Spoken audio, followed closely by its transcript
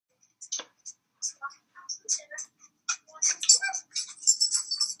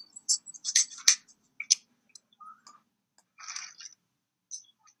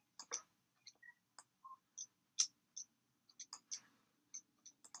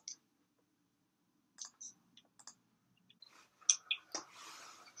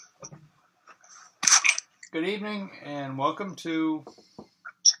Good evening and welcome to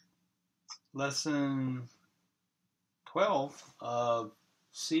lesson 12 of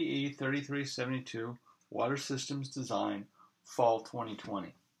CE 3372 Water Systems Design Fall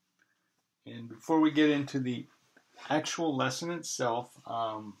 2020. And before we get into the actual lesson itself,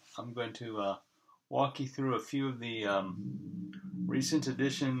 I'm going to walk you through a few of the recent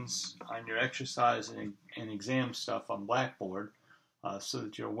additions on your exercise and exam stuff on Blackboard. So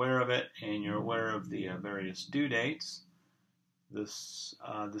that you're aware of it and you're aware of the various due dates. This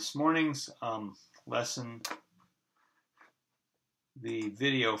morning's lesson, the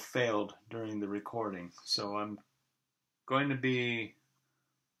video failed during the recording, so I'm going to be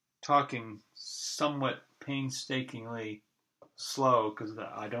talking somewhat painstakingly slow because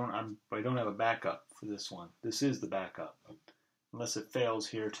I don't have a backup for this one. This is the backup. Unless it fails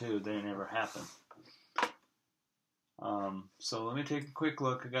here too, then it never happened. So let me take a quick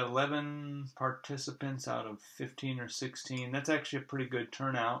look. I got 11 participants out of 15 or 16. That's actually a pretty good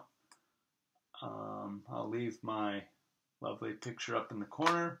turnout. I'll leave my lovely picture up in the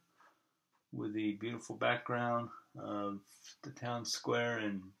corner with the beautiful background of the town square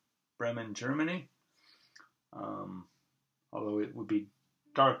in Bremen, Germany. Although it would be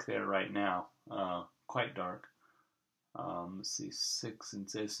dark there right now, quite dark. Let's see, 6 and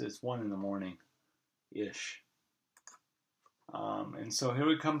it's 1 in the morning-ish. And so here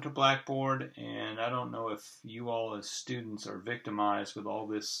we come to Blackboard, and I don't know if you all as students are victimized with all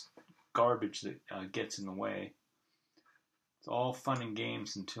this garbage that gets in the way. It's all fun and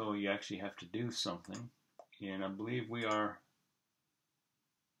games until you actually have to do something. And I believe we are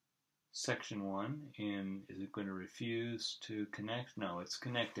section 1, and is it going to refuse to connect? No, it's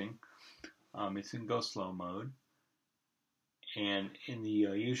connecting. It's in go slow mode. And in the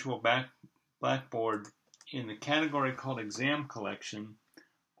usual Blackboard, in the category called exam collection,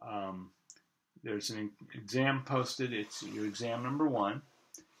 there's an exam posted. It's your exam number 1.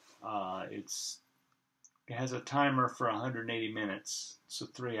 It has a timer for 180 minutes, so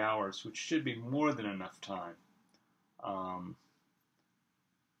 3 hours, which should be more than enough time.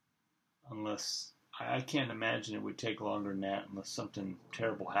 Unless, I can't imagine it would take longer than that unless something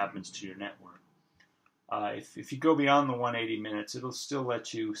terrible happens to your network. If you go beyond the 180 minutes, it'll still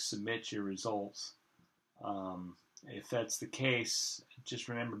let you submit your results. If that's the case, just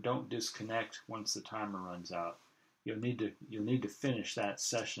remember, don't disconnect once the timer runs out. You'll need to finish that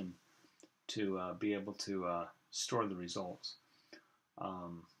session to be able to store the results.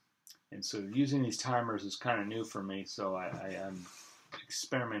 And so using these timers is kind of new for me, so I'm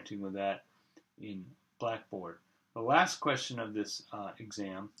experimenting with that in Blackboard. The last question of this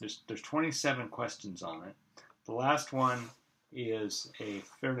exam, there's 27 questions on it. The last one is a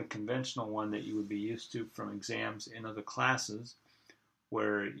fairly conventional one that you would be used to from exams in other classes,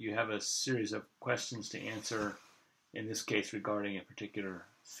 where you have a series of questions to answer, in this case regarding a particular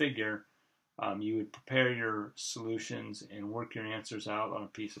figure. You would prepare your solutions and work your answers out on a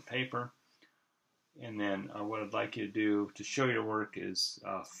piece of paper. And then what I'd like you to do to show your work is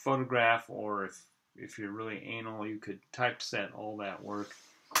photograph, or if you're really anal, you could typeset all that work,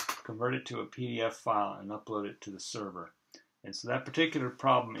 convert it to a PDF file, and upload it to the server. And so that particular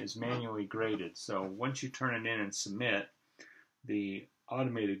problem is manually graded. So once you turn it in and submit, the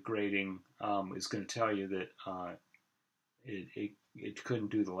automated grading is going to tell you that it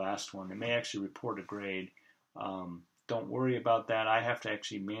couldn't do the last one. It may actually report a grade. Don't worry about that. I have to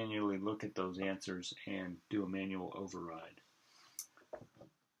actually manually look at those answers and do a manual override.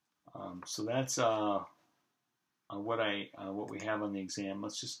 So that's what we have on the exam.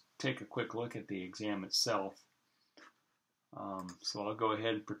 Let's just take a quick look at the exam itself. So I'll go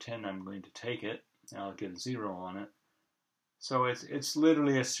ahead and pretend I'm going to take it. I'll get a 0 on it. So it's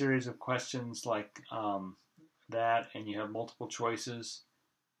literally a series of questions like that, and you have multiple choices,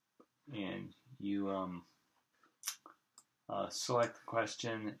 and you select the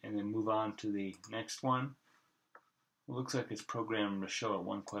question and then move on to the next one. It looks like it's programmed to show it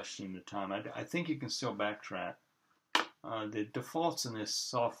one question at a time. I think you can still backtrack. The defaults in this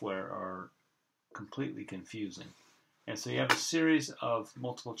software are completely confusing. And so you have a series of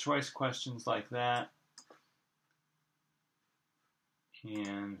multiple choice questions like that. And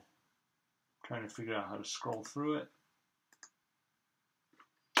I'm trying to figure out how to scroll through it.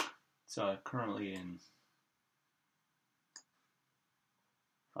 It's currently in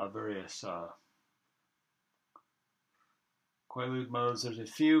various Quaalude modes. There's a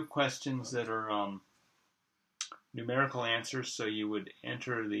few questions that are numerical answers, so you would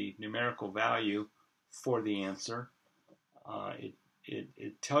enter the numerical value for the answer.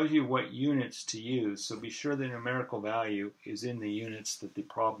 It tells you what units to use, so be sure the numerical value is in the units that the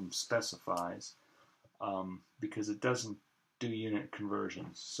problem specifies. because it doesn't do unit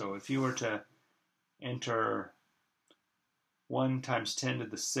conversions. So if you were to enter 1 times 10 to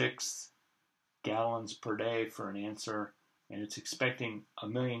the 6th gallons per day for an answer, and it's expecting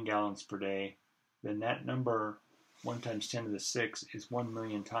 1,000,000 gallons per day, then that number, 1 times 10 to the 6th, is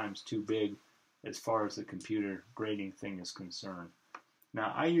 1,000,000 times too big as far as the computer grading thing is concerned.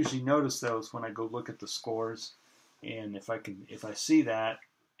 Now, I usually notice those when I go look at the scores, and if I see that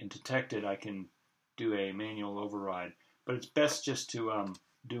and detect it, I can do a manual override. But it's best just to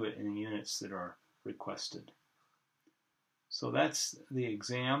do it in the units that are requested. So that's the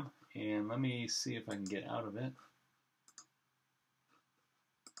exam, and let me see if I can get out of it.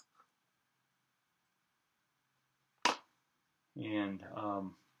 And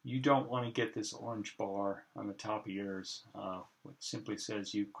you don't want to get this orange bar on the top of yours, which simply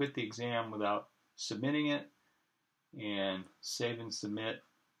says you quit the exam without submitting it, and save and submit.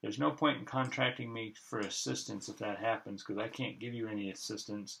 There's no point in contracting me for assistance if that happens, because I can't give you any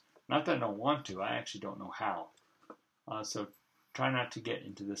assistance. Not that I don't want to, I actually don't know how. So try not to get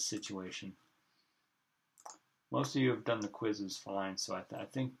into this situation. Most of you have done the quizzes fine, so I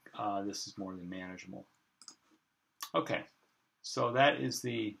think this is more than manageable. Okay, so that is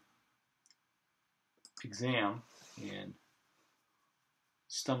the exam, and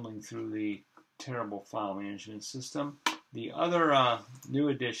stumbling through the terrible file management system. The other new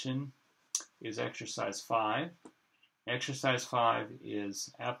addition is exercise 5. Exercise 5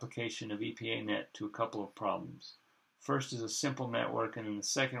 is application of EPANet to a couple of problems. First is a simple network, and then the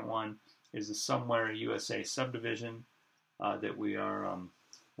second one is a Somewhere USA subdivision that we are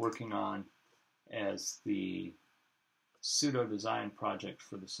working on as the pseudo design project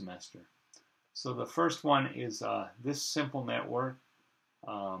for the semester. So the first one is this simple network,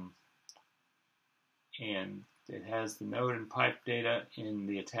 and it has the node and pipe data in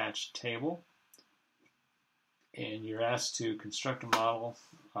the attached table, and you're asked to construct a model.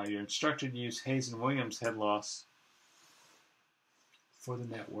 You're instructed to use Hayes and Williams head loss for the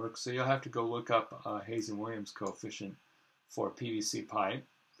network, so you'll have to go look up Hayes and Williams coefficient for a PVC pipe.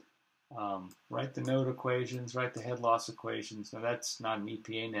 Write the node equations, write the head loss equations. Now that's not an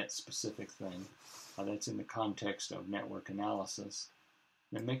EPANet specific thing. That's in the context of network analysis.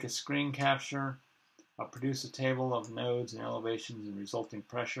 Then make a screen capture. Produce a table of nodes and elevations and resulting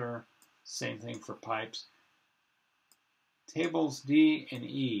pressure. Same thing for pipes. Tables D and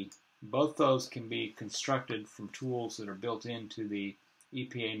E, both those can be constructed from tools that are built into the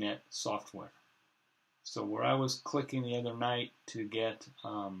EPANet software. So where I was clicking the other night to get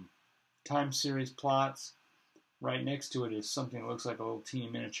time series plots, right next to it is something that looks like a little teeny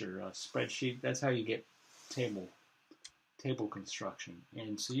miniature spreadsheet. That's how you get table construction.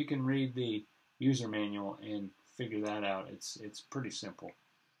 And so you can read the user manual and figure that out. It's pretty simple.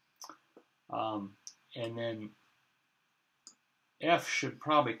 And then F should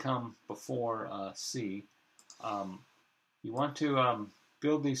probably come before C. You want to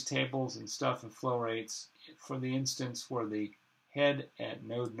build these tables and stuff and flow rates for the instance where the head at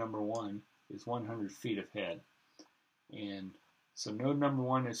node number 1 is 100 feet of head. And so node number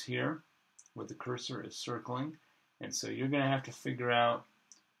 1 is here where the cursor is circling, and so you're going to have to figure out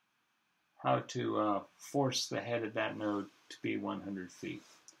how to force the head at that node to be 100 feet.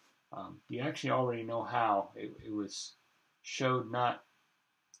 You actually already know how. It was showed not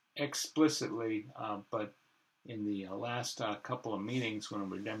explicitly, but in the last couple of meetings when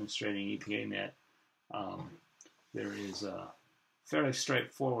we were demonstrating EPANet, there is a fairly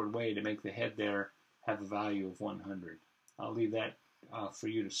straightforward way to make the head there have a value of 100. I'll leave that for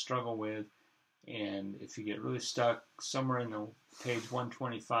you to struggle with, and if you get really stuck somewhere in the page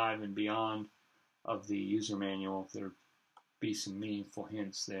 125 and beyond of the user manual, there'll be some meaningful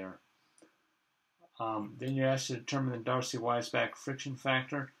hints there. Then you're asked to determine the Darcy-Weisbach friction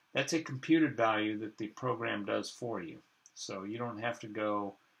factor. That's a computed value that the program does for you. So you don't have to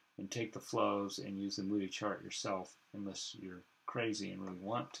go and take the flows and use the Moody chart yourself unless you're crazy and really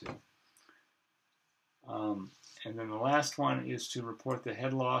want to. And then the last one is to report the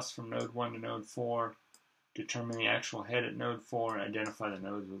head loss from node 1 to node 4, determine the actual head at node 4, and identify the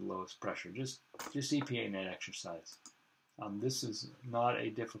nodes with the lowest pressure. Just EPANet exercise. This is not a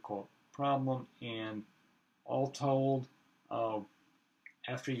difficult problem, and all told,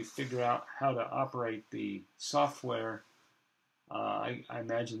 after you figure out how to operate the software, I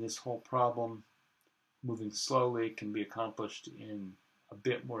imagine this whole problem, moving slowly, can be accomplished in a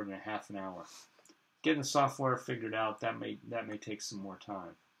bit more than a half an hour. Getting the software figured out, that may take some more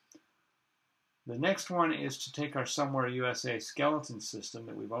time. The next one is to take our Somewhere USA skeleton system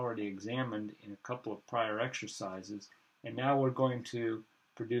that we've already examined in a couple of prior exercises, and now we're going to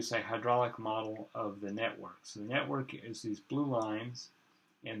produce a hydraulic model of the network. So the network is these blue lines,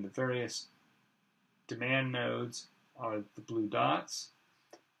 and the various demand nodes are the blue dots.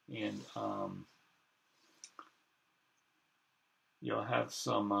 And you'll have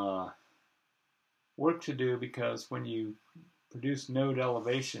some work to do, because when you produce node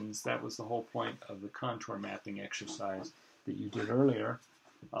elevations, that was the whole point of the contour mapping exercise that you did earlier.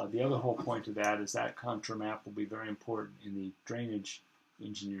 The other whole point of that is that contour map will be very important in the drainage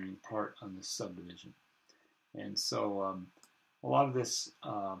engineering part on this subdivision. And so a lot of this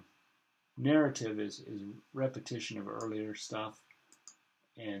narrative is repetition of earlier stuff.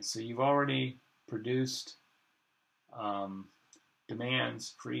 And so you've already produced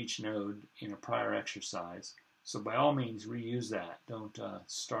demands for each node in a prior exercise. So by all means, reuse that. Don't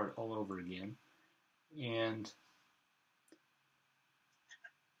start all over again. And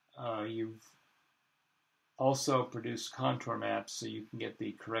you've also produced contour maps so you can get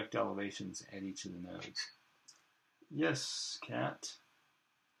the correct elevations at each of the nodes. Yes, Kat.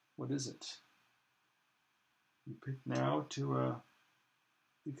 What is it? You pick now to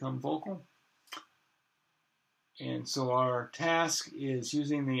become vocal. And so our task is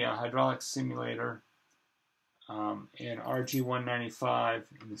using the hydraulic simulator and RG195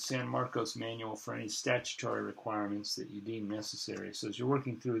 in the San Marcos manual for any statutory requirements that you deem necessary. So as you're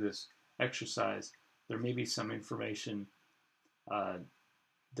working through this exercise, there may be some information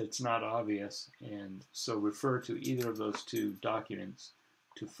that's not obvious, and so refer to either of those two documents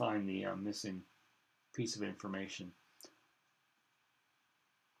to find the missing piece of information.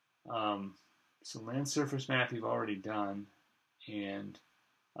 So land surface map you've already done, and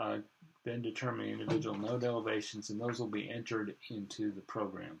then determine individual node elevations, and those will be entered into the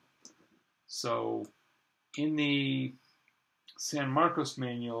program. So in the San Marcos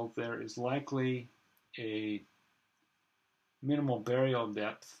manual, there is likely a minimal burial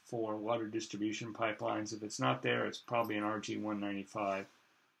depth for water distribution pipelines. If it's not there, it's probably an RG195.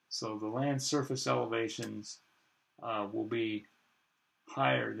 So the land surface elevations will be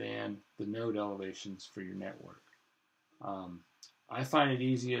higher than the node elevations for your network. I find it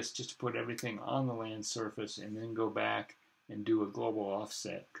easiest just to put everything on the land surface and then go back and do a global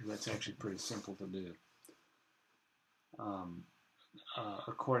offset, because that's actually pretty simple to do,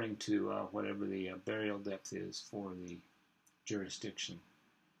 according to whatever the burial depth is for the jurisdiction.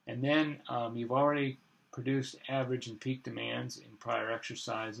 And then you've already produced average and peak demands in prior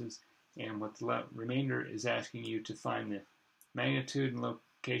exercises, and what the remainder is asking you to find the magnitude and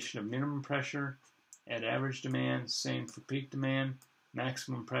location of minimum pressure at average demand, same for peak demand,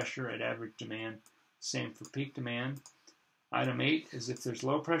 maximum pressure at average demand, same for peak demand. Item 8 is if there's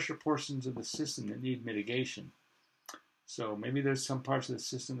low pressure portions of the system that need mitigation. So maybe there's some parts of the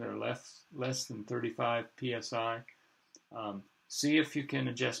system that are less than 35 psi. See if you can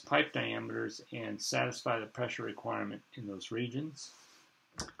adjust pipe diameters and satisfy the pressure requirement in those regions.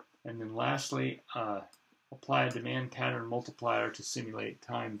 And then lastly, apply a demand pattern multiplier to simulate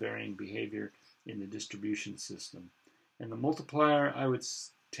time varying behavior in the distribution system. And the multiplier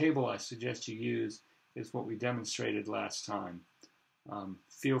table I suggest you use is what we demonstrated last time.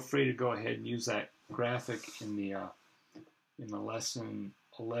 Feel free to go ahead and use that graphic in the lesson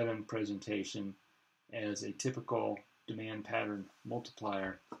 11 presentation as a typical demand pattern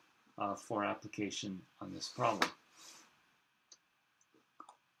multiplier for application on this problem.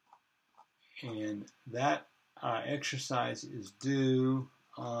 And that exercise is due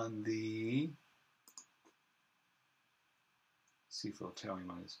on the, see if it'll tell me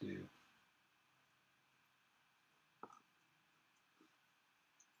when it's due.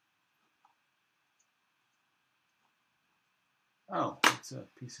 Oh, it's a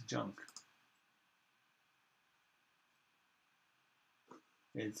piece of junk.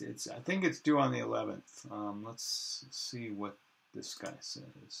 I think it's due on the 11th. Let's see what this guy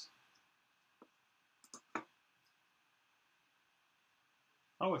says.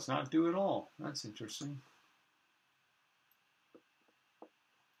 Oh, it's not due at all. That's interesting.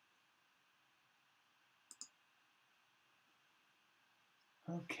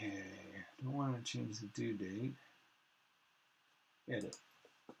 Okay, don't want to change the due date. Edit.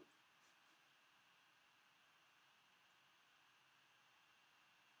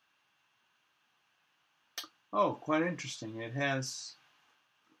 Oh, quite interesting. It has,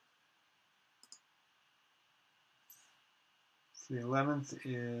 the 11th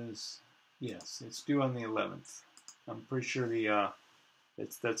is, yes, it's due on the 11th. I'm pretty sure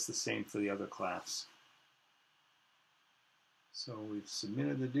that's the same for the other class. So we've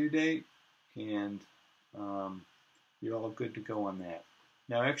submitted the due date, and you're all good to go on that.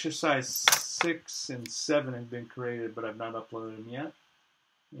 Now exercise 6 and 7 have been created, but I've not uploaded them yet.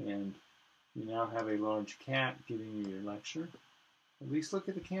 And you now have a large cat giving you your lecture. At least look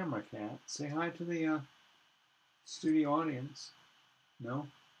at the camera, cat. Say hi to the studio audience. No?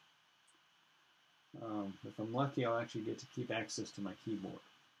 If I'm lucky, I'll actually get to keep access to my keyboard.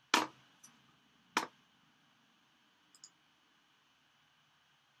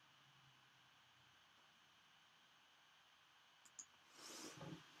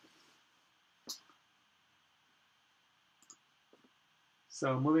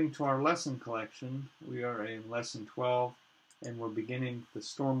 So moving to our lesson collection, we are in lesson 12, and we're beginning the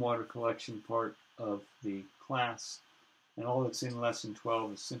stormwater collection part of the class. And all that's in lesson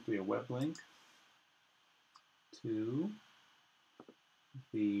 12 is simply a web link to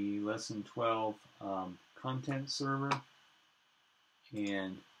the lesson 12 content server.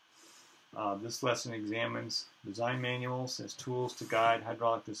 And this lesson examines design manuals as tools to guide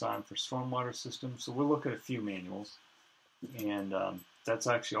hydraulic design for stormwater systems. So we'll look at a few manuals, and that's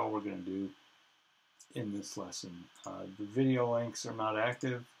actually all we're going to do in this lesson. The video links are not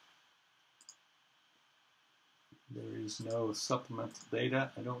active. There is no supplemental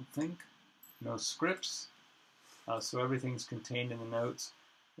data, I don't think. No scripts. So everything's contained in the notes.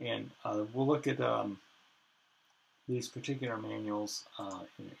 And we'll look at these particular manuals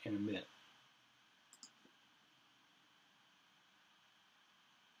in a bit.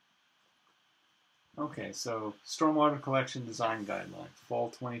 Okay, so Stormwater Collection Design Guidelines, Fall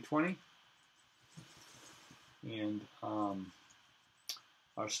 2020. And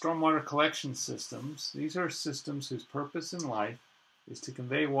our stormwater collection systems, these are systems whose purpose in life is to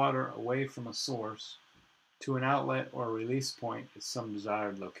convey water away from a source to an outlet or a release point at some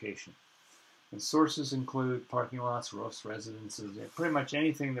desired location. And sources include parking lots, roofs, residences, pretty much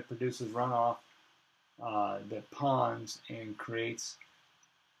anything that produces runoff, that ponds and creates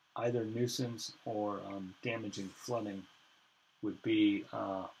either nuisance or damaging flooding would be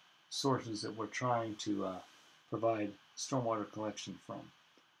sources that we're trying to provide stormwater collection from.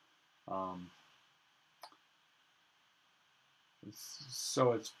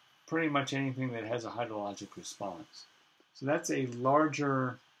 So it's pretty much anything that has a hydrologic response. So that's a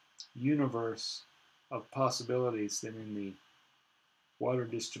larger universe of possibilities than in the water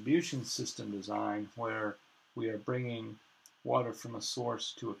distribution system design, where we are bringing water from a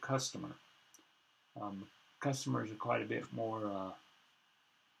source to a customer. Customers are quite a bit more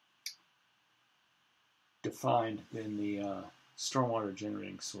defined than the stormwater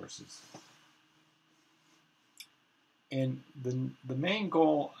generating sources. And the main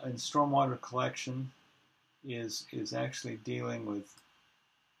goal in stormwater collection is actually dealing with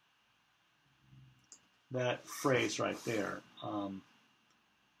that phrase right there.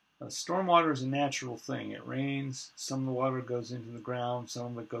 Stormwater is a natural thing. It rains, some of the water goes into the ground, some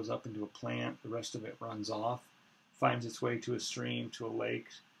of it goes up into a plant, the rest of it runs off, finds its way to a stream, to a lake,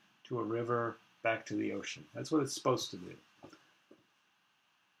 to a river, back to the ocean. That's what it's supposed to do.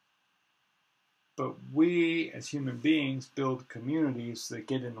 But we, as human beings, build communities that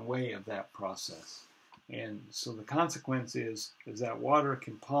get in the way of that process. And so the consequence is that water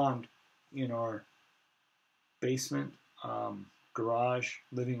can pond in our basement, garage,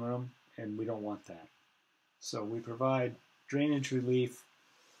 living room, and we don't want that. So we provide drainage relief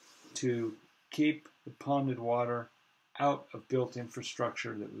to keep the ponded water out of built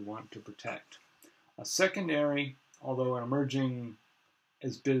infrastructure that we want to protect. A secondary, although an emerging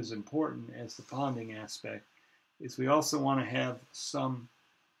as bit as important as the ponding aspect, is we also want to have some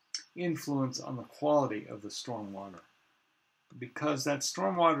influence on the quality of the stormwater, because that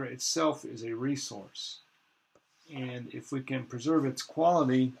stormwater itself is a resource. And if we can preserve its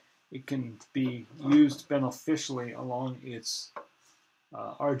quality, it can be used beneficially along its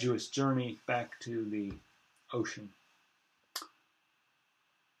arduous journey back to the ocean.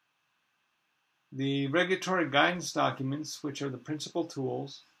 The regulatory guidance documents, which are the principal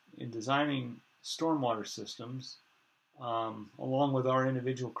tools in designing stormwater systems, along with our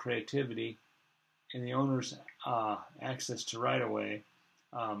individual creativity and the owner's access to right-of-way,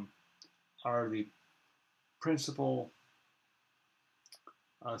 are the principal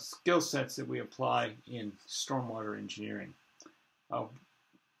skill sets that we apply in stormwater engineering.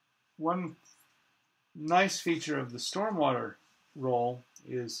 One nice feature of the stormwater role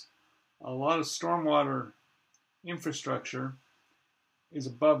is a lot of stormwater infrastructure is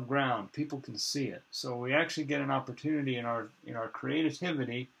above ground. People can see it. So we actually get an opportunity in our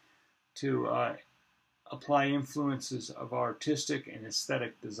creativity to apply influences of artistic and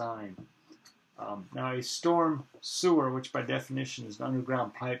aesthetic design. Now a storm sewer, which by definition is an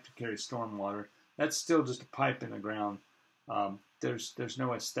underground pipe to carry storm water, that's still just a pipe in the ground. There's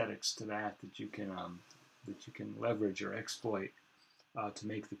no aesthetics to that you can leverage or exploit to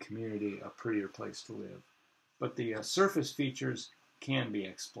make the community a prettier place to live. But the surface features can be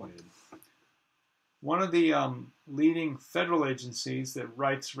exploited. One of the leading federal agencies that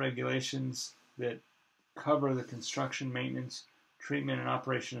writes regulations that cover the construction, maintenance, treatment, and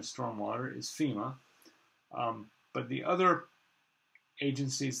operation of stormwater is FEMA. But the other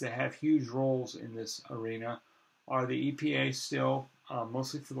agencies that have huge roles in this arena are the EPA still,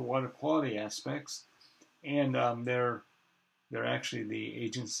 mostly for the water quality aspects, and they're actually the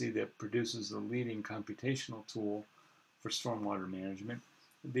agency that produces the leading computational tool for stormwater management.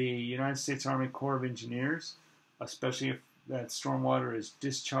 The United States Army Corps of Engineers, especially if that stormwater is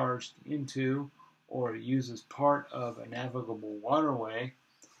discharged into or uses part of a navigable waterway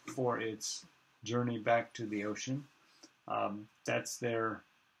for its journey back to the ocean. That's their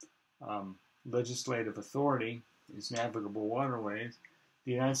legislative authority, is navigable waterways.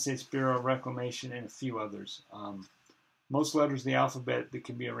 The United States Bureau of Reclamation, and a few others. Most letters of the alphabet that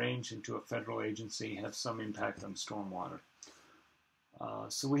can be arranged into a federal agency have some impact on stormwater.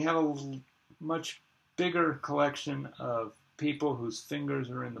 So we have a much bigger collection of people whose fingers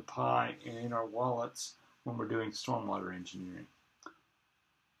are in the pie and in our wallets when we're doing stormwater engineering.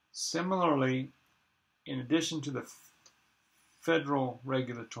 Similarly, in addition to the federal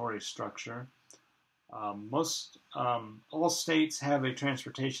regulatory structure, all states have a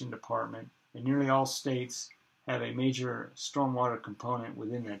transportation department, and nearly all states have a major stormwater component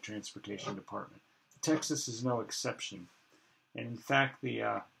within that transportation department. Texas is no exception. And in fact,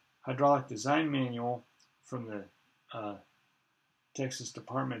 the hydraulic design manual from the Texas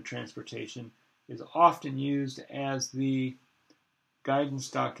Department of Transportation is often used as the guidance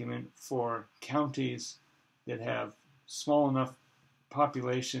document for counties that have small enough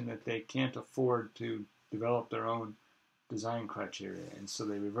population that they can't afford to develop their own design criteria, and so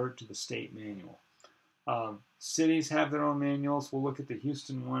they revert to the state manual. Cities have their own manuals. We'll look at the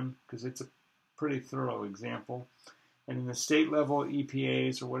Houston one because it's a pretty thorough example. And in the state level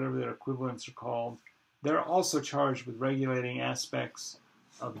EPAs, or whatever their equivalents are called, they're also charged with regulating aspects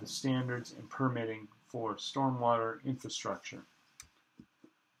of the standards and permitting for stormwater infrastructure.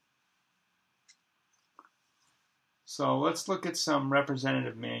 So let's look at some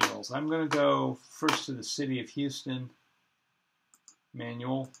representative manuals. I'm going to go first to the City of Houston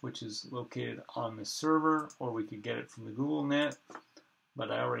manual, which is located on the server, or we could get it from the Google Net,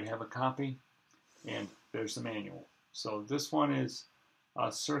 but I already have a copy, and there's the manual. So this one is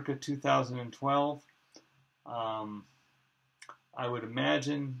circa 2012. I would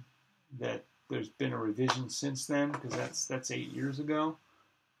imagine that there's been a revision since then, because that's 8 years ago.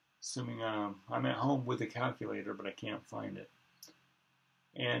 Assuming I'm at home with a calculator, but I can't find it.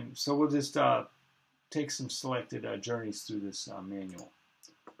 And so we'll just take some selected journeys through this manual.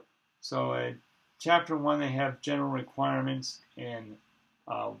 So chapter 1, they have general requirements, and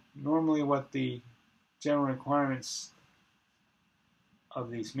normally what the general requirements of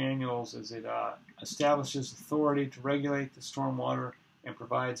these manuals is it establishes authority to regulate the stormwater and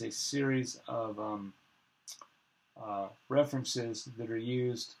provides a series of references that are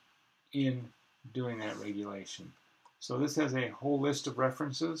used in doing that regulation. So this has a whole list of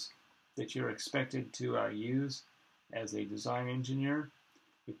references that you're expected to use as a design engineer.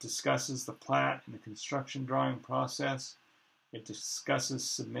 It discusses the plat and the construction drawing process. It discusses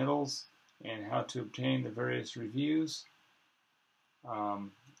submittals and how to obtain the various reviews.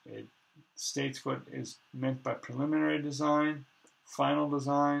 It states what is meant by preliminary design, final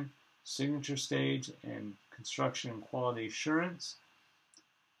design, signature stage, and construction and quality assurance.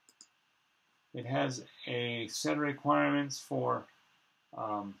 It has a set of requirements for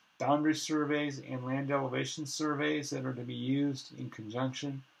boundary surveys and land elevation surveys that are to be used in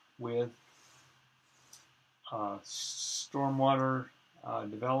conjunction with stormwater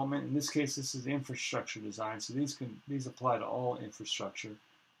development. In this case, this is infrastructure design, so these apply to all infrastructure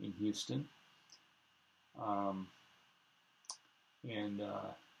in Houston.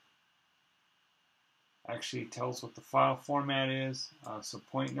 Actually tells what the file format is. So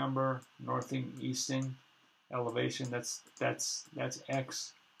point number, northing, easting, elevation. That's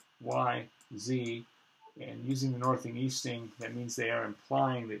X, Y, Z, and using the northing, easting, that means they are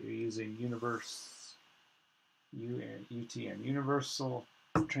implying that you're using UTM, universal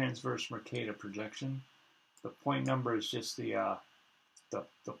transverse Mercator projection. The point number is just the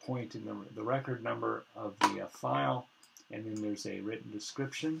point in the record number of the file, and then there's a written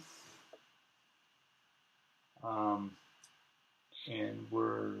description.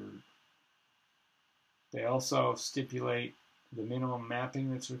 They also stipulate the minimum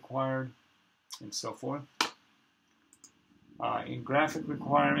mapping that's required, and so forth. In graphic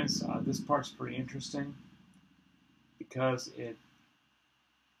requirements, this part's pretty interesting because it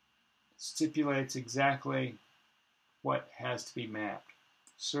stipulates exactly what has to be mapped.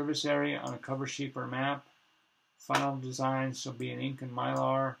 Surface area on a cover sheet or map. Final design shall be in ink and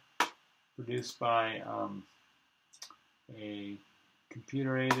mylar, produced by a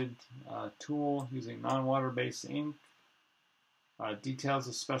computer-aided tool using non-water-based ink. Details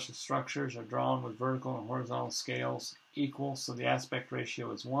of special structures are drawn with vertical and horizontal scales equal, so the aspect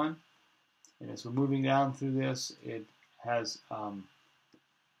ratio is 1. And as we're moving down through this, it has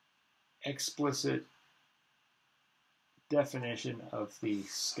explicit definition of the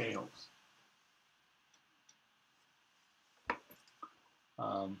scales.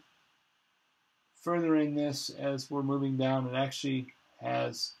 Furthering this, as we're moving down, it actually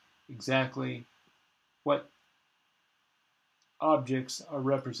has exactly what objects are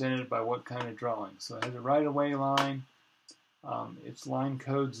represented by what kind of drawing. So it has a right-of-way line, it's line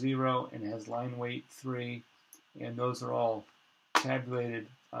code 0, and has line weight 3, and those are all tabulated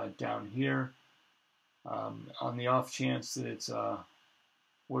down here. On the off chance that it's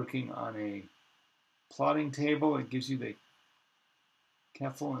working on a plotting table, it gives you the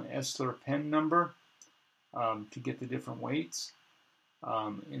Keffel and Essler pen number to get the different weights.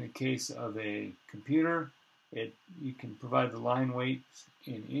 In the case of a computer, you can provide the line weight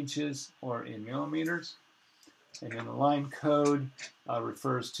in inches or in millimeters. And then the line code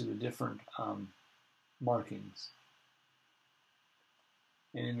refers to the different markings.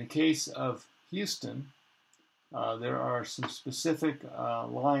 And in the case of Houston, there are some specific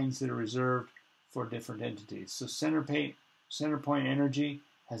lines that are reserved for different entities. So center point energy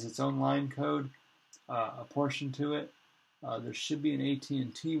has its own line code, a portion to it. There should be an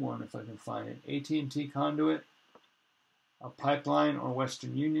AT&T one if I can find it. AT&T conduit, a pipeline or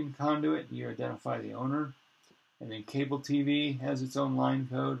Western Union conduit, you identify the owner. And then cable TV has its own line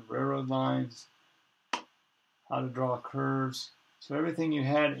code, railroad lines, how to draw curves. So everything you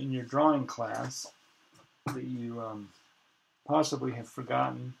had in your drawing class that you possibly have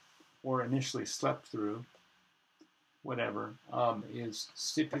forgotten or initially slept through, whatever, is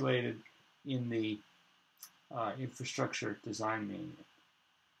stipulated in the infrastructure design manual.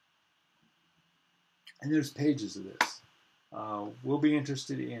 And there's pages of this. We'll be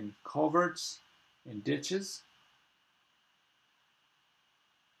interested in culverts and ditches,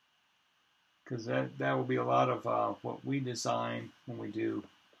 because that will be a lot of what we design when we do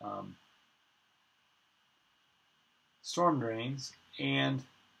storm drains. And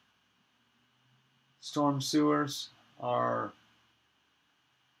storm sewers are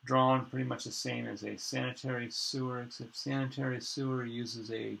drawn pretty much the same as a sanitary sewer, except sanitary sewer uses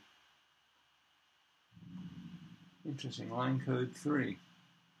a interesting line code 3.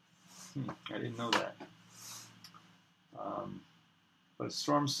 I didn't know that. But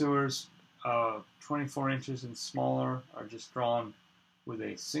storm sewers, 24 inches and smaller, are just drawn with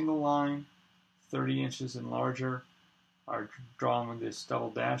a single line. 30 inches and larger are drawn with this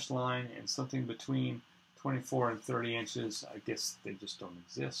double dash line, and something between 24 and 30 inches, I guess they just don't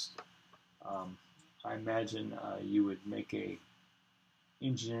exist. I imagine you would make a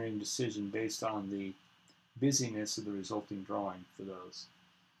engineering decision based on the busyness of the resulting drawing for those.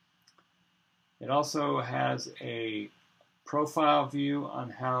 It also has a profile view on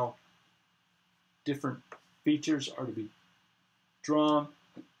how different features are to be drawn.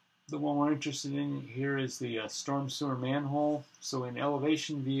 The one we're interested in here is the storm sewer manhole. So in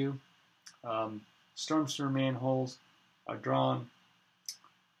elevation view, storm sewer manholes are drawn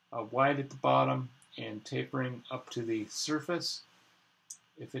wide at the bottom and tapering up to the surface.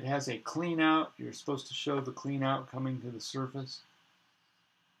 If it has a clean out, you're supposed to show the clean out coming to the surface.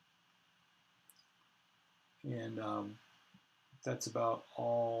 And that's about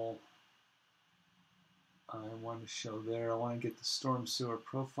all I want to show there. I want to get the storm sewer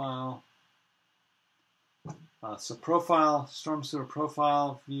profile. So storm sewer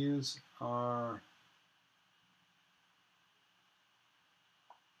profile views are,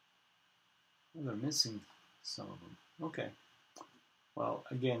 well, they're missing some of them. Okay. Well,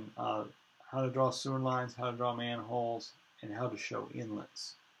 again, how to draw sewer lines, how to draw manholes, and how to show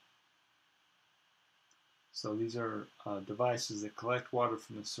inlets. So these are devices that collect water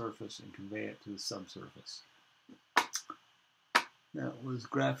from the surface and convey it to the subsurface. That was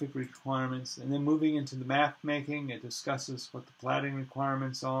graphic requirements. And then moving into the map making, it discusses what the platting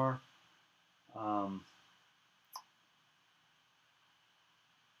requirements are.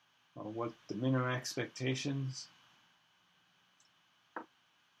 What the minimum expectations,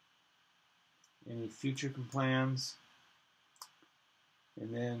 any future plans,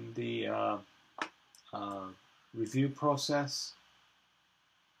 and then the review process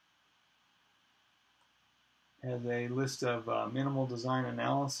has a list of minimal design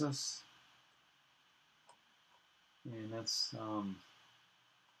analysis, And that's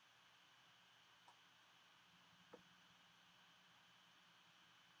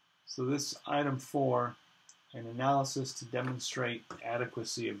so this item 4, an analysis to demonstrate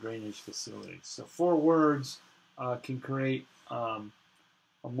adequacy of drainage facilities. So 4 words can create a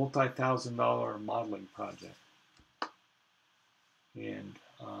multi-thousand-dollar modeling project, and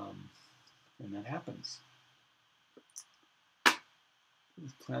that happens.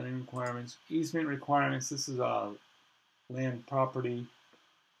 Planning requirements, easement requirements. This is land property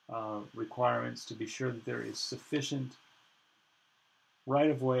requirements to be sure that there is sufficient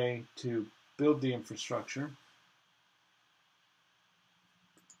right-of-way to build the infrastructure.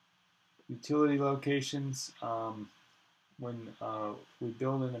 Utility locations. When we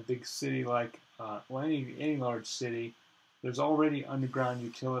build in a big city like well, any large city, there's already underground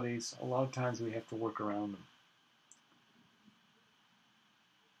utilities. A lot of times we have to work around them.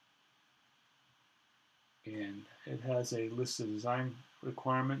 And it has a list of design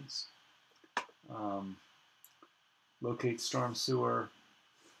requirements. Locate storm sewer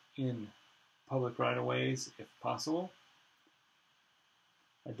in public right-of-ways if possible.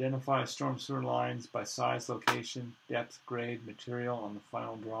 Identify storm sewer lines by size, location, depth, grade, material on the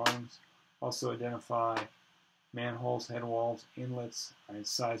final drawings. Also identify manholes, head walls, inlets, and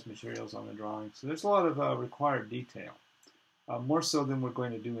size materials on the drawings. So there's a lot of required detail, more so than we're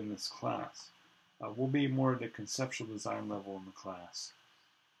going to do in this class. We'll be more at the conceptual design level in the class.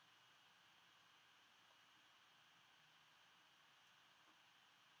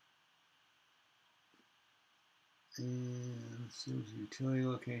 And so utility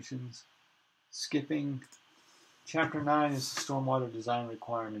locations. Skipping. Chapter 9 is the stormwater design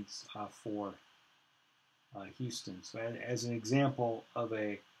requirements for Houston. So as an example of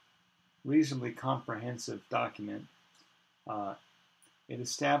a reasonably comprehensive document, it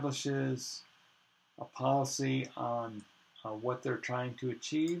establishes a policy on what they're trying to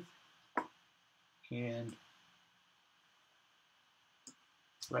achieve, and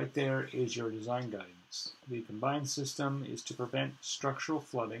right there is your design guidance. The combined system is to prevent structural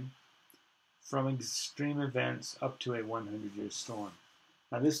flooding from extreme events up to a 100-year storm.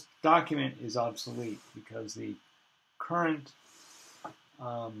 Now this document is obsolete because the current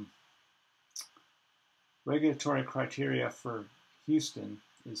regulatory criteria for Houston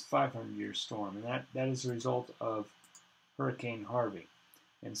is 500-year storm, and that is a result of Hurricane Harvey.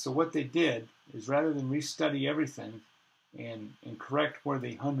 And so what they did is, rather than restudy everything and correct where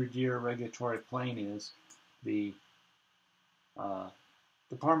the 100-year regulatory plane is, the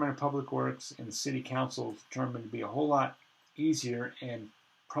Department of Public Works and the City Council determined to be a whole lot easier and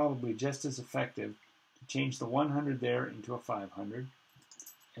probably just as effective to change the 100 there into a 500,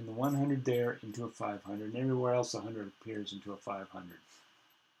 and the 100 there into a 500, and everywhere else 100 appears into a 500.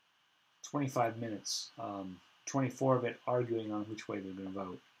 25 minutes, 24 of it arguing on which way they're going to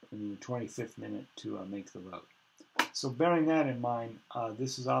vote, and the 25th minute to make the vote. So bearing that in mind,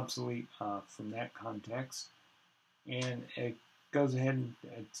 this is obsolete from that context, and it goes ahead and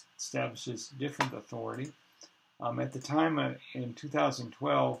establishes different authority. At the time in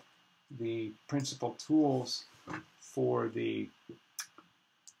 2012, the principal tools for the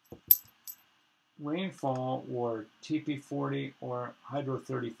rainfall were TP40 or Hydro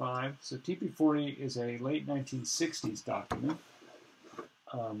 35. So TP40 is a late 1960s document.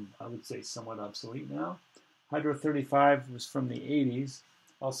 I would say somewhat obsolete now. Hydro 35 was from the 80s,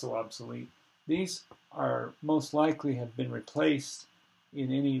 also obsolete. These are most likely have been replaced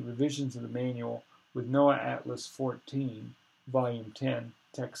in any revisions of the manual with NOAA Atlas 14, Volume 10,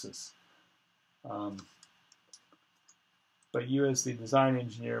 Texas. But you as the design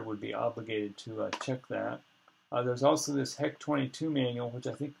engineer would be obligated to check that. There's also this HEC 22 manual, which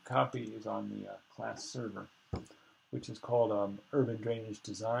I think a copy is on the class server, which is called Urban Drainage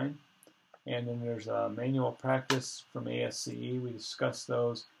Design. And then there's a manual practice from ASCE. We discussed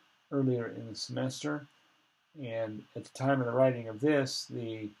those earlier in the semester. And at the time of the writing of this,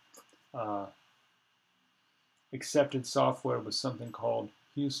 the accepted software was something called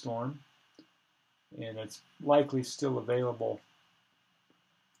HuStorm. And it's likely still available,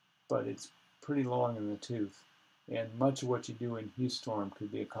 but it's pretty long in the tooth. And much of what you do in HuStorm could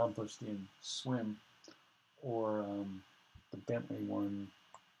be accomplished in Swim or the Bentley one.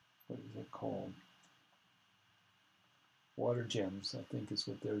 What is it called? Water Gems, I think is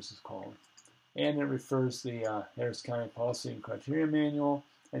what theirs is called. And it refers the Harris County Policy and Criteria Manual,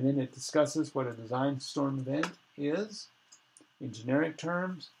 and then it discusses what a design storm event is in generic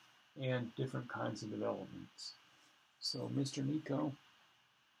terms and different kinds of developments. So, Mr. Nico,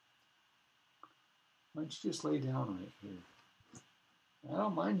 why don't you just lay down right here? I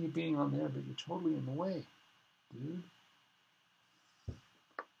don't mind you being on there, but you're totally in the way. dude.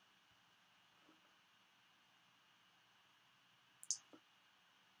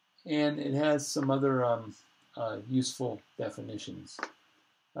 And it has some other useful definitions.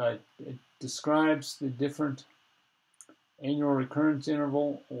 It describes the different annual recurrence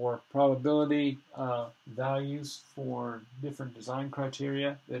interval or probability values for different design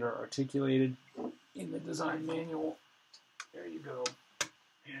criteria that are articulated in the design manual. There you go.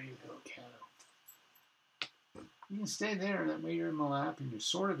 There you go, Cato. You can stay there, that way you're in my lap and you're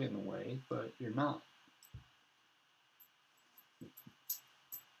sort of in the way, but you're not.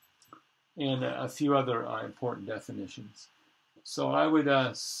 And a few other important definitions. So I would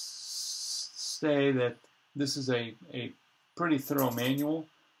say that this is a pretty thorough manual.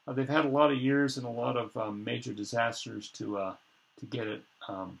 They've had a lot of years and a lot of major disasters to get it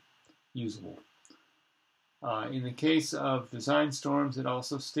usable. In the case of design storms, it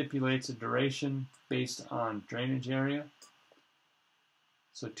also stipulates a duration based on drainage area.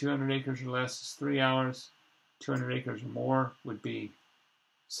 So 200 acres or less is 3 hours. 200 acres or more would be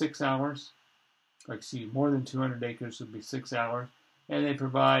 6 hours. More than 200 acres would be 6 hours. And they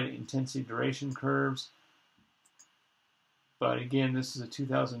provide intensity duration curves. But again, this is a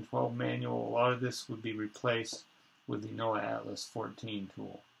 2012 manual. A lot of this would be replaced with the NOAA Atlas 14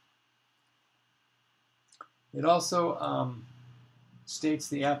 tool. It also states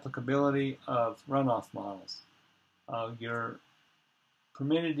the applicability of runoff models. You're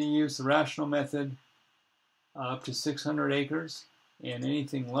permitted to use the rational method up to 600 acres, and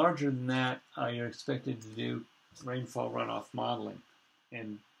anything larger than that, you're expected to do rainfall runoff modeling.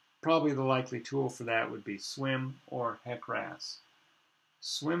 And probably the likely tool for that would be SWIM or HEC-RAS.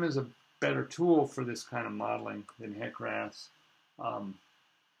 SWIM is a better tool for this kind of modeling than HEC-RAS,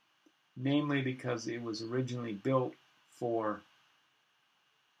 namely because it was originally built for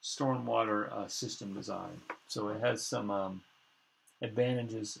stormwater system design. So it has some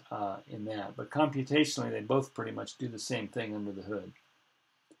advantages in that. But computationally, they both pretty much do the same thing under the hood.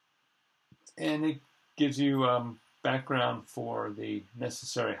 And it gives you background for the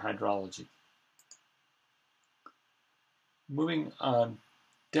necessary hydrology. Moving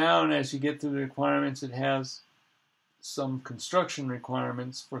down as you get through the requirements, it has some construction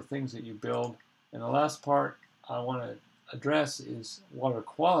requirements for things that you build. And the last part I want to address is water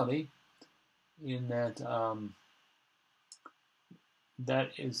quality, in that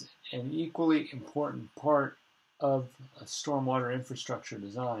that is an equally important part of a stormwater infrastructure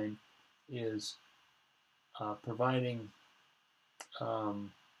design, is providing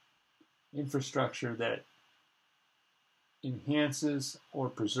infrastructure that enhances or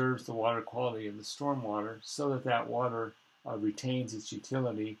preserves the water quality of the stormwater so that that water retains its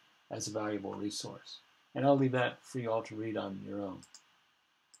utility as a valuable resource. And I'll leave that for you all to read on your own.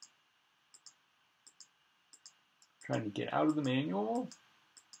 Trying to get out of the manual.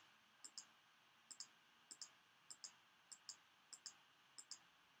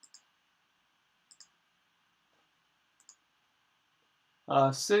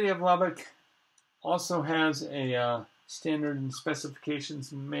 City of Lubbock also has a standard and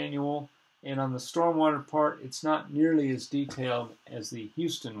specifications manual, and on the stormwater part, it's not nearly as detailed as the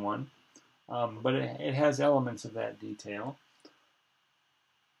Houston one, but it has elements of that detail.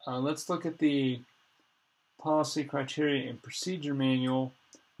 Let's look at the policy, criteria, and procedure manual,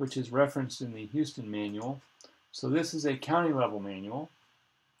 which is referenced in the Houston manual. So this is a county level manual,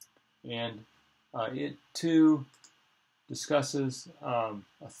 and it too discusses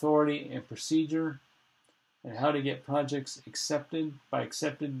authority and procedure and how to get projects accepted. By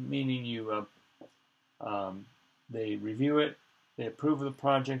accepted, meaning you they review it, they approve of the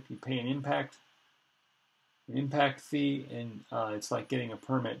project, you pay an impact fee, and it's like getting a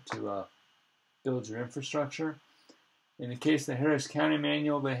permit to build your infrastructure. In the case of the Harris County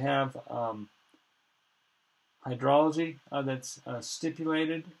manual, they have hydrology that's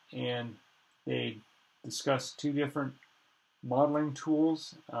stipulated, and they discuss two different modeling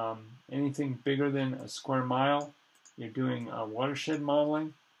tools. Anything bigger than a square mile, you're doing watershed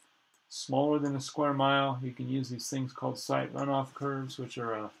modeling. Smaller than a square mile, you can use these things called site runoff curves, which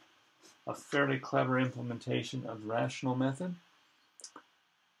are a fairly clever implementation of the rational method.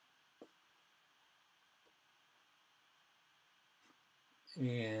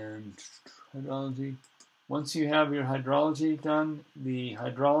 And hydrology. Once you have your hydrology done, the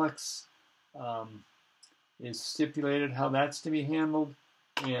hydraulics is stipulated how that's to be handled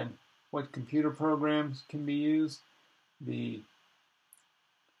and what computer programs can be used. The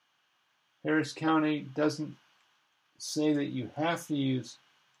Harris County doesn't say that you have to use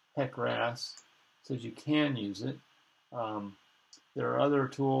HEC-RAS, says you can use it. There are other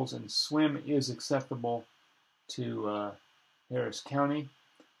tools, and SWIM is acceptable to Harris County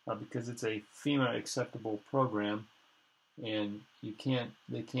because it's a FEMA acceptable program, and they can't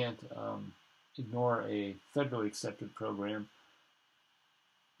ignore a federally accepted program.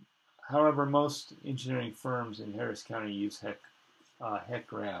 However, most engineering firms in Harris County use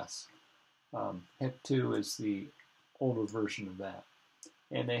HEC-RAS. HEC 2 is the older version of that.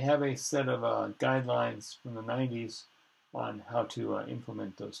 And they have a set of guidelines from the 90s on how to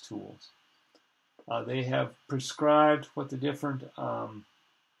implement those tools. They have prescribed what the different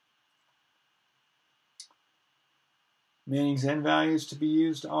Manning's N values to be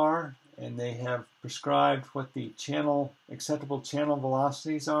used are, and they have prescribed what the acceptable channel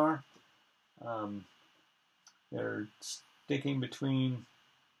velocities are. They're sticking between,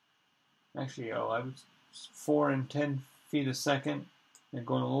 actually, I was 4 and 10 feet a second. They're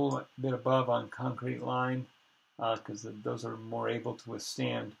going a little bit above on concrete line because those are more able to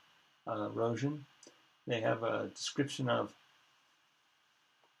withstand erosion. They have a description of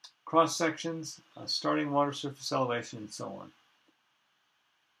cross sections, starting water surface elevation, and so on.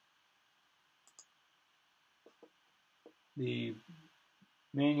 The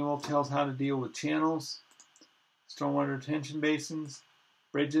manual tells how to deal with channels, stormwater retention basins,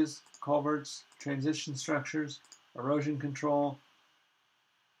 bridges, culverts, transition structures, erosion control,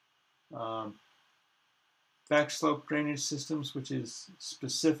 backslope drainage systems, which is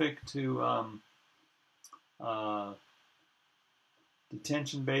specific to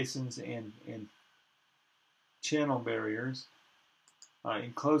detention basins and channel barriers,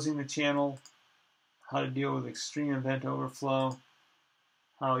 enclosing the channel, how to deal with extreme event overflow,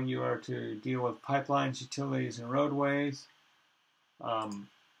 how you are to deal with pipelines, utilities, and roadways,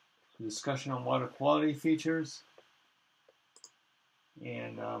 discussion on water quality features,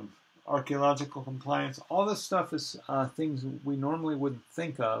 and archaeological compliance. All this stuff is things we normally wouldn't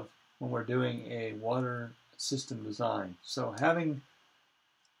think of when we're doing a water system design. So having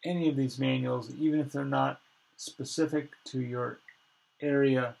any of these manuals, even if they're not specific to your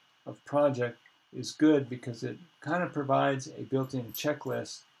area of project, is good because it kind of provides a built-in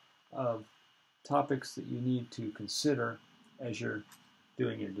checklist of topics that you need to consider as you're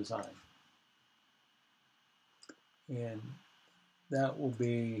doing your design. And that will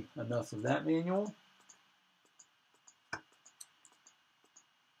be enough of that manual.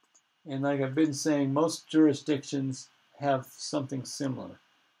 And like I've been saying, most jurisdictions have something similar.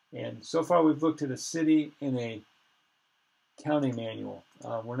 And so far we've looked at a city and a county manual.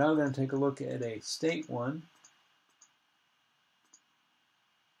 We're now going to take a look at a state one.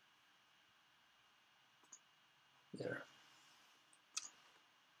 There.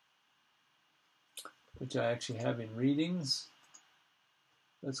 Which I actually have in readings.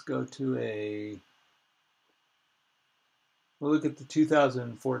 Let's go to we'll look at the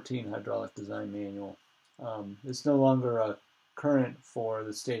 2014 Hydraulic Design Manual. It's no longer current for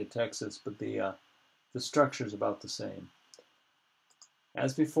the state of Texas, but the structure is about the same.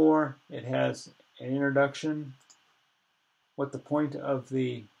 As before, it has an introduction, what the point of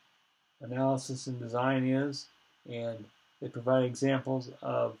the analysis and design is, and they provide examples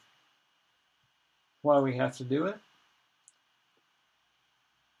of why we have to do it.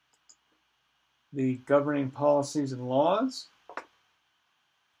 The governing policies and laws,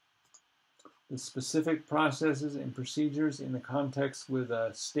 the specific processes and procedures in the context with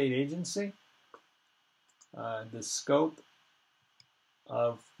a state agency, the scope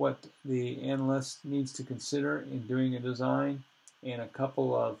of what the analyst needs to consider in doing a design, and a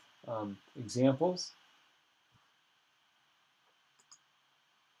couple of examples.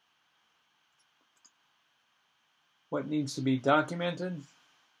 What needs to be documented.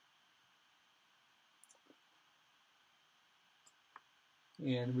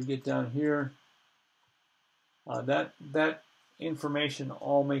 And we get down here. That information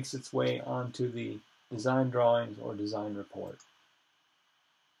all makes its way onto the design drawings or design report.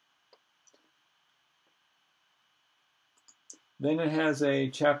 Then it has a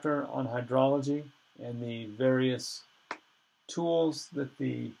chapter on hydrology and the various tools that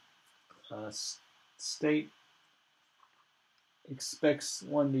the state expects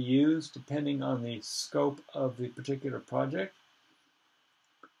one to use depending on the scope of the particular project.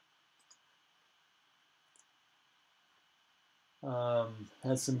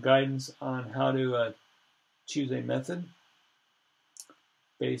 Has some guidance on how to choose a method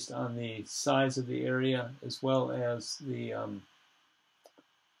based on the size of the area as well as the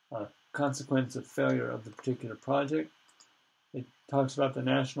consequence of failure of the particular project. It talks about the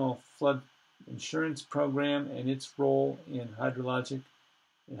National Flood Insurance Program and its role in hydrologic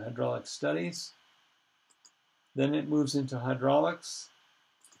and hydraulic studies. Then it moves into hydraulics,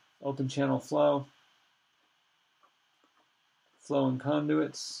 open channel flow, flow and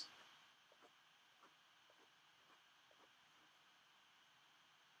conduits.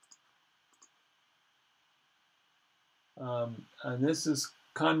 And this is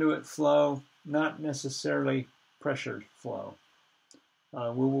conduit flow, not necessarily pressure flow.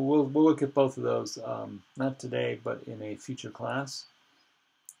 We'll look at both of those, not today, but in a future class.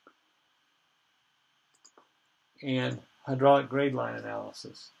 And hydraulic grade line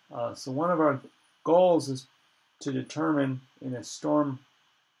analysis. So one of our goals is to determine in a storm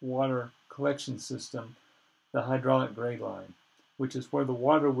water collection system the hydraulic grade line, which is where the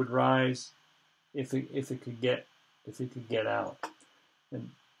water would rise if it could get out. And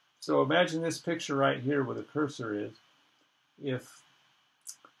so imagine this picture right here where the cursor is. If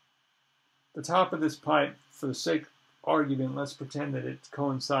the top of this pipe, for the sake of argument, let's pretend that it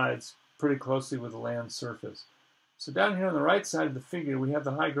coincides pretty closely with the land surface. So down here on the right side of the figure, we have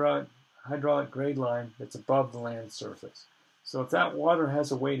the hydraulic grade line that's above the land surface. So if that water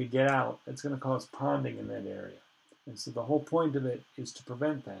has a way to get out, it's going to cause ponding in that area. And so the whole point of it is to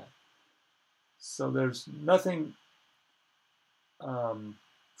prevent that. So there's nothing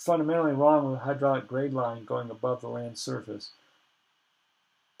fundamentally wrong with a hydraulic grade line going above the land surface.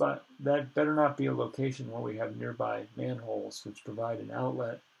 But that better not be a location where we have nearby manholes which provide an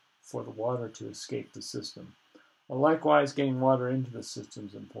outlet for the water to escape the system. Well, likewise, getting water into the system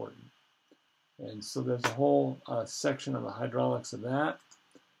is important. And so there's a whole section of the hydraulics of that.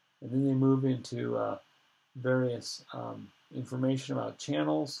 And then they move into various information about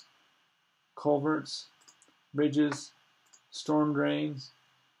channels, culverts, bridges, storm drains.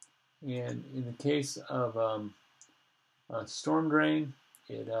 And in the case of a storm drain,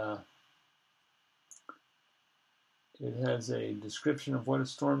 it has a description of what a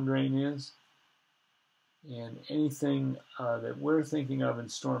storm drain is. And anything that we're thinking of in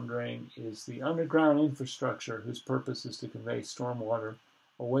storm drain is the underground infrastructure whose purpose is to convey stormwater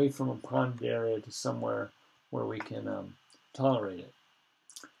away from a ponded area to somewhere where we can tolerate it.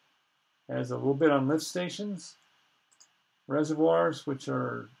 As a little bit on lift stations, reservoirs, which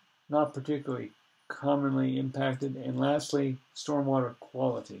are not particularly commonly impacted, and lastly, stormwater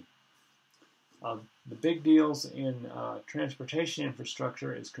quality. The big deals in transportation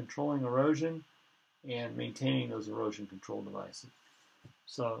infrastructure is controlling erosion and maintaining those erosion control devices.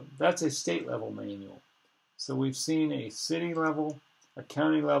 So that's a state level manual. So we've seen a city level, a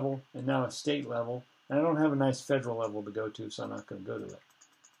county level, and now a state level. And I don't have a nice federal level to go to, so I'm not going to go to it.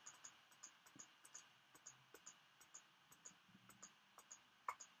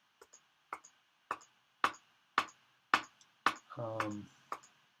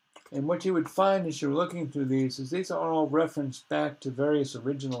 And what you would find as you're looking through these is these are all referenced back to various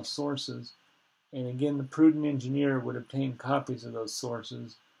original sources. And again, the prudent engineer would obtain copies of those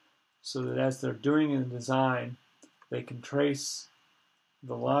sources so that as they're doing a design, they can trace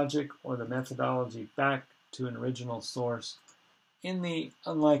the logic or the methodology back to an original source in the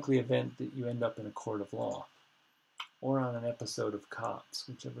unlikely event that you end up in a court of law or on an episode of Cops,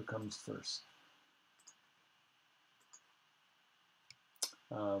 whichever comes first.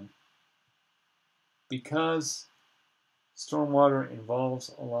 Because stormwater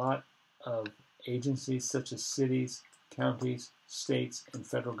involves a lot of agencies such as cities, counties, states, and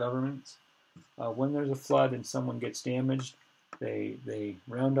federal governments, when there's a flood and someone gets damaged, they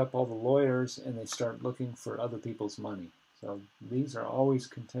round up all the lawyers and they start looking for other people's money. So these are always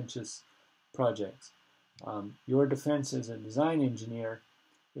contentious projects. Your defense as a design engineer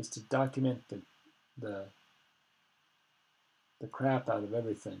is to document the crap out of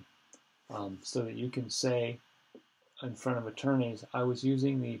everything, so that you can say in front of attorneys, I was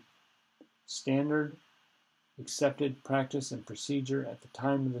using the standard accepted practice and procedure at the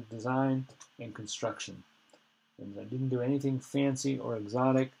time of the design and construction. And I didn't do anything fancy or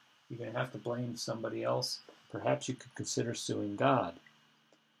exotic. You're going to have to blame somebody else. Perhaps you could consider suing God.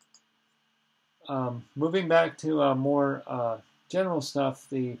 Moving back to more general stuff,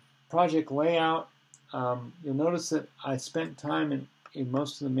 the project layout, you'll notice that I spent time in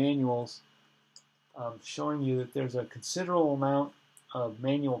most of the manuals showing you that there's a considerable amount of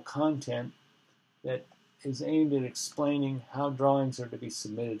manual content that is aimed at explaining how drawings are to be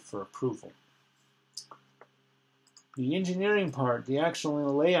submitted for approval. The engineering part, the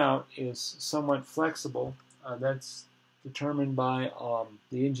actual layout, is somewhat flexible. That's determined by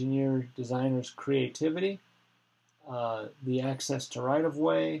the engineer designer's creativity, the access to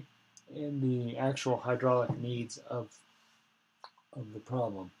right-of-way, and the actual hydraulic needs of the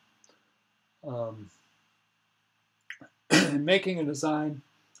problem. Making a design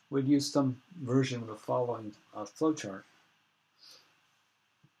would use some version of the following flowchart.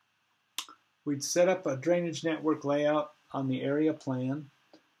 We'd set up a drainage network layout on the area plan.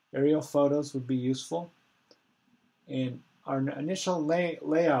 Aerial photos would be useful. And our initial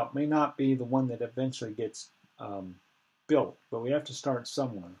layout may not be the one that eventually gets built, but we have to start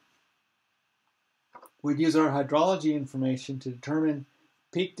somewhere. We'd use our hydrology information to determine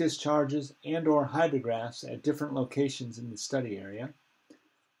peak discharges and/or hydrographs at different locations in the study area.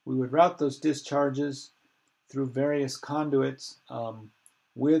 We would route those discharges through various conduits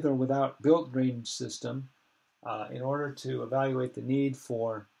with or without built drainage system in order to evaluate the need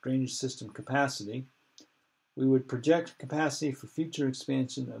for drainage system capacity. We would project capacity for future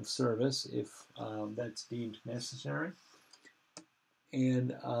expansion of service if that's deemed necessary.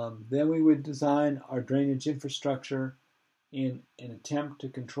 And then we would design our drainage infrastructure in an attempt to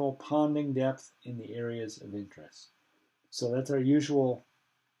control ponding depth in the areas of interest. So that's our usual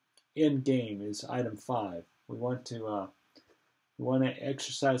end game, is item 5. We want to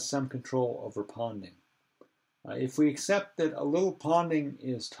exercise some control over ponding. If we accept that a little ponding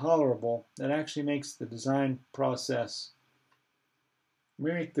is tolerable, that actually makes the design process,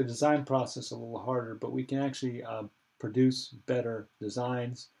 we make the design process a little harder, but we can actually produce better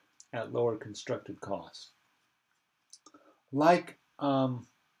designs at lower constructed costs. Like water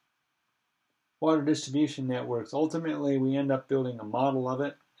distribution networks, ultimately we end up building a model of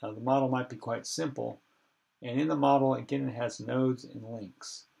it. The model might be quite simple, and in the model, again, it has nodes and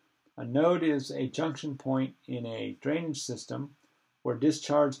links. A node is a junction point in a drainage system where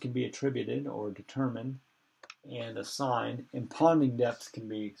discharge can be attributed or determined and assigned, and ponding depths can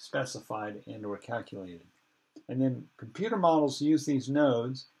be specified and or calculated. And then computer models use these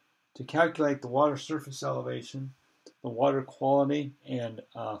nodes to calculate the water surface elevation, the water quality, and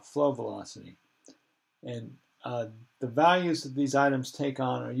flow velocity. And the values that these items take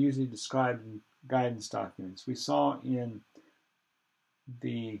on are usually described in guidance documents. We saw in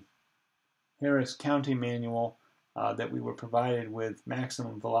the Harris County Manual that we were provided with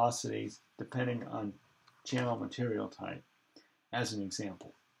maximum velocities depending on channel material type, as an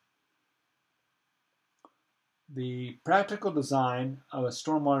example. The practical design of a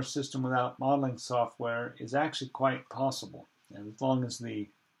stormwater system without modeling software is actually quite possible, and as long as the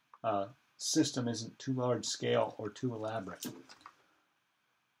system isn't too large scale or too elaborate.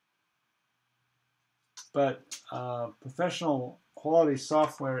 But professional quality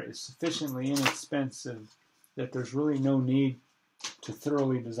software is sufficiently inexpensive that there's really no need to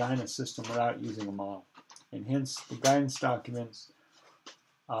thoroughly design a system without using a model. And hence the guidance documents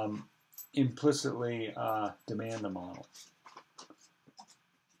implicitly demand a model.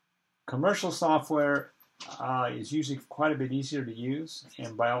 Commercial software is usually quite a bit easier to use,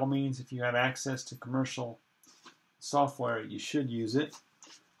 and by all means, if you have access to commercial software, you should use it.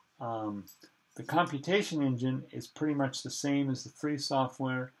 The computation engine is pretty much the same as the free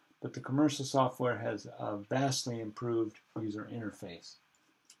software, but the commercial software has a vastly improved user interface.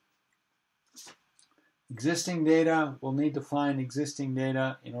 Existing data, we'll need to find existing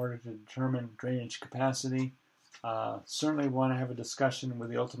data in order to determine drainage capacity. Certainly want to have a discussion with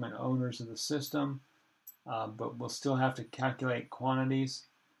the ultimate owners of the system, but we'll still have to calculate quantities,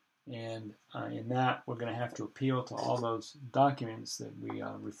 and in that we're going to have to appeal to all those documents that we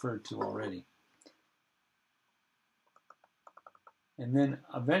referred to already. And then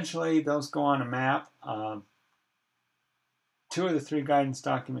eventually those go on a map. 2 of the 3 guidance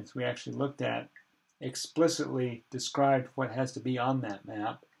documents we actually looked at explicitly described what has to be on that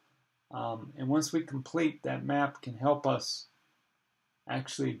map. And once we complete, that map can help us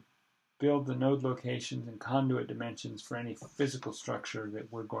actually build the node locations and conduit dimensions for any physical structure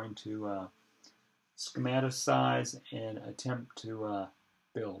that we're going to schematicize and attempt to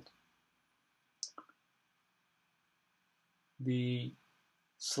build. The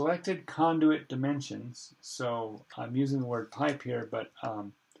selected conduit dimensions, so I'm using the word pipe here, but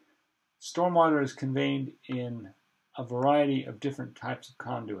stormwater is conveyed in a variety of different types of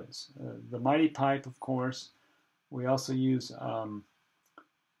conduits. The mighty pipe, of course. We also use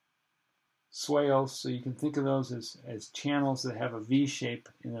swales, so you can think of those as channels that have a V shape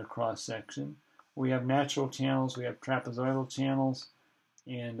in their cross section. We have natural channels, we have trapezoidal channels,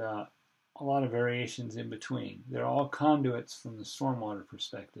 and a lot of variations in between. They're all conduits from the stormwater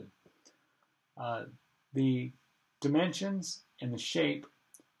perspective. The dimensions and the shape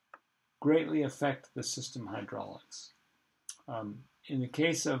greatly affect the system hydraulics. In the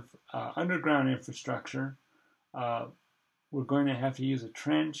case of underground infrastructure, we're going to have to use a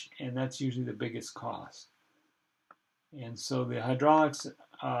trench, and that's usually the biggest cost. And so the hydraulics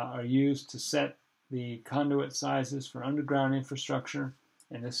are used to set the conduit sizes for underground infrastructure,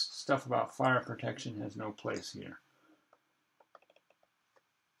 and this stuff about fire protection has no place here.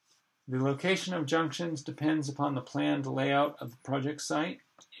 The location of junctions depends upon the planned layout of the project site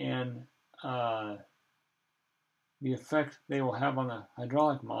and the effect they will have on the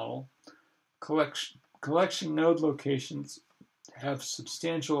hydraulic model. Collection node locations have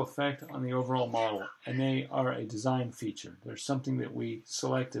substantial effect on the overall model, and they are a design feature. They're something that we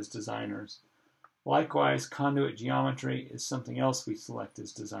select as designers. Likewise, conduit geometry is something else we select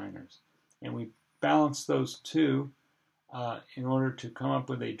as designers. And we balance those two in order to come up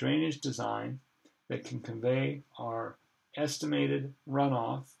with a drainage design that can convey our estimated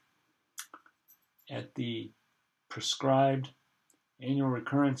runoff at the prescribed annual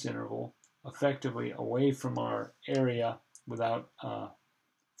recurrence interval effectively away from our area without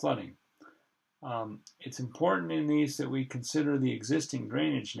flooding. It's important in these that we consider the existing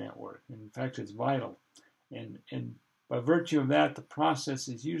drainage network. In fact, it's vital. And by virtue of that, the process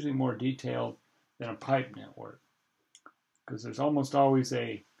is usually more detailed than a pipe network, because there's almost always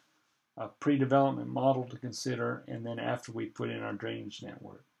a pre-development model to consider, and then after we put in our drainage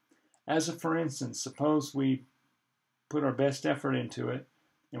network. As a for instance, suppose we put our best effort into it,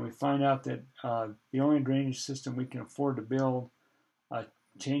 and we find out that the only drainage system we can afford to build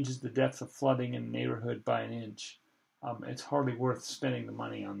changes the depth of flooding in the neighborhood by an inch. It's hardly worth spending the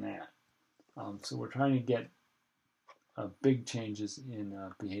money on that. So we're trying to get big changes in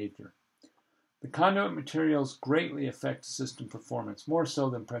behavior. The conduit materials greatly affect system performance, more so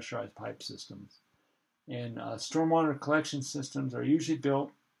than pressurized pipe systems. And stormwater collection systems are usually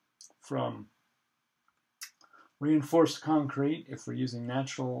built from reinforced concrete, if we're using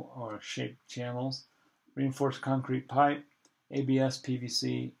natural or shaped channels, reinforced concrete pipe, ABS,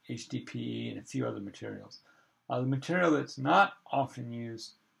 PVC, HDPE, and a few other materials. The material that's not often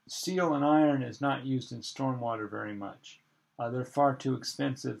used, steel and iron, is not used in stormwater very much. They're far too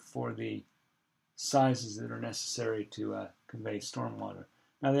expensive for the sizes that are necessary to convey stormwater.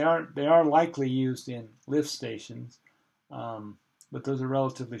 Now they are likely used in lift stations, but those are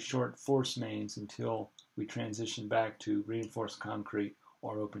relatively short force mains until we transition back to reinforced concrete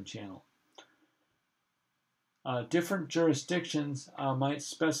or open channel. Different jurisdictions might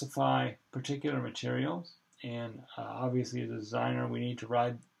specify particular materials, and obviously as a designer we need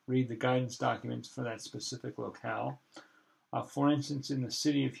to read the guidance documents for that specific locale. For instance, in the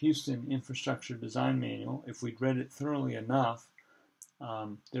City of Houston Infrastructure Design Manual, if we'd read it thoroughly enough,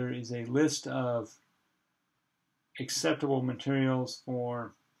 there is a list of acceptable materials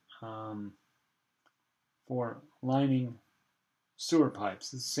for lining sewer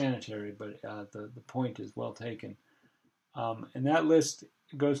pipes. This is sanitary, but the point is well taken. And that list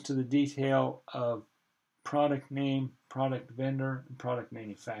goes to the detail of product name, product vendor, and product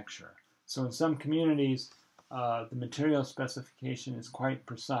manufacturer. So in some communities, the material specification is quite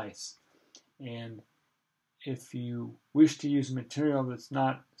precise. And if you wish to use material that's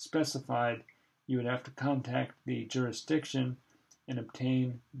not specified, you would have to contact the jurisdiction and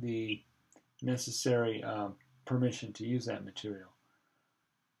obtain the necessary permission to use that material.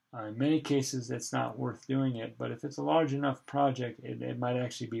 In many cases, it's not worth doing it, but if it's a large enough project, it might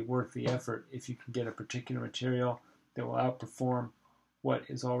actually be worth the effort if you can get a particular material that will outperform what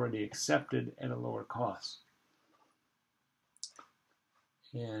is already accepted at a lower cost.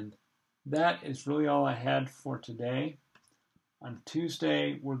 And that is really all I had for today. On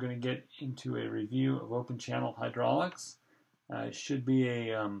Tuesday, we're going to get into a review of open channel hydraulics. It should be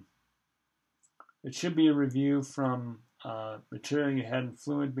a review from material you had in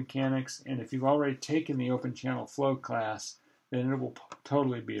fluid mechanics, and if you've already taken the open channel flow class, then it will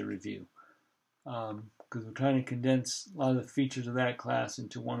totally be a review, because we're trying to condense a lot of the features of that class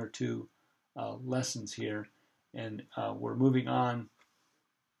into one or two lessons here, and we're moving on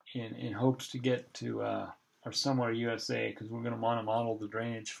in hopes to get to our Somewhere USA, because we're going to want to model the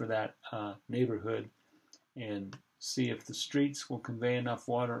drainage for that neighborhood and see if the streets will convey enough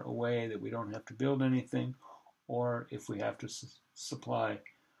water away that we don't have to build anything, or if we have to supply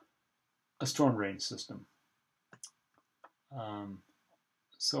a storm drain system.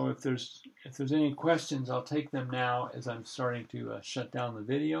 So if there's any questions, I'll take them now as I'm starting to shut down the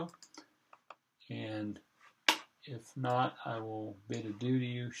video. And if not, I will bid adieu to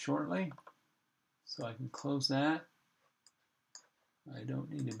you shortly. So I can close that. I don't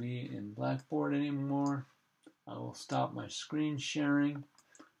need to be in Blackboard anymore. I will stop my screen sharing.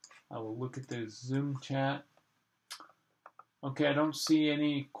 I will look at the Zoom chat. Okay, I don't see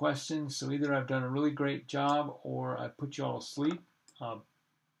any questions, so either I've done a really great job or I put you all to sleep,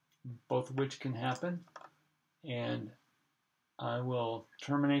 both of which can happen. And I will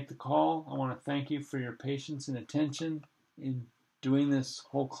terminate the call. I want to thank you for your patience and attention in doing this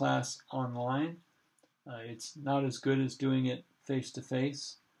whole class online. It's not as good as doing it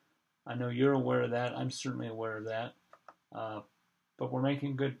face-to-face, I know you're aware of that. I'm certainly aware of that. But we're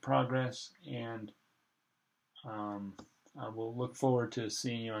making good progress, and I will look forward to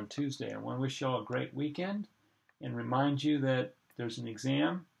seeing you on Tuesday. I want to wish you all a great weekend and remind you that there's an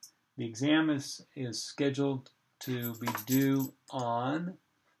exam. The exam is scheduled to be due on,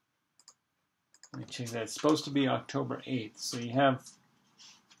 let me check that, it's supposed to be October 8th. So you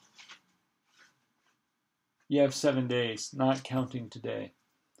have 7 days, not counting today.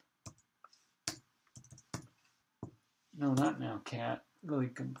 No, not now, Cat. Really,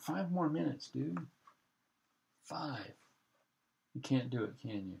 5 more minutes, dude. 5. You can't do it, can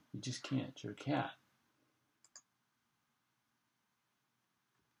you? You just can't. You're a cat.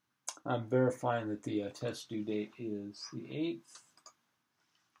 I'm verifying that the test due date is the 8th.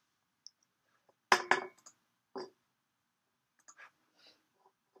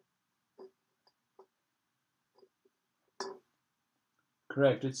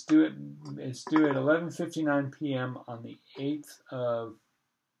 Correct. It's due at 11:59 p.m. on the 8th of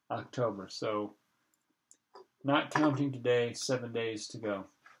October. So, not counting today, 7 days to go.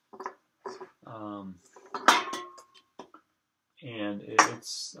 And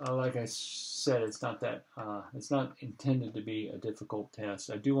it's like I said, it's not that it's not intended to be a difficult test.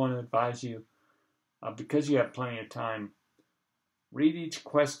 I do want to advise you, because you have plenty of time, read each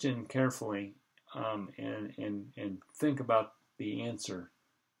question carefully and think about the answer,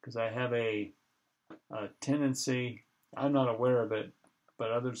 because I have a tendency, I'm not aware of it,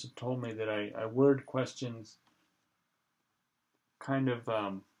 but others have told me that I word questions kind of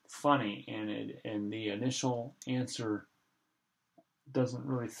funny, and the initial answer doesn't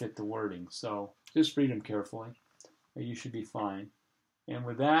really fit the wording. So just read them carefully. You should be fine. And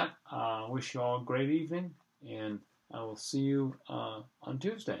with that, I wish you all a great evening, and I will see you on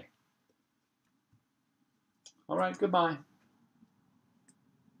Tuesday. All right, goodbye.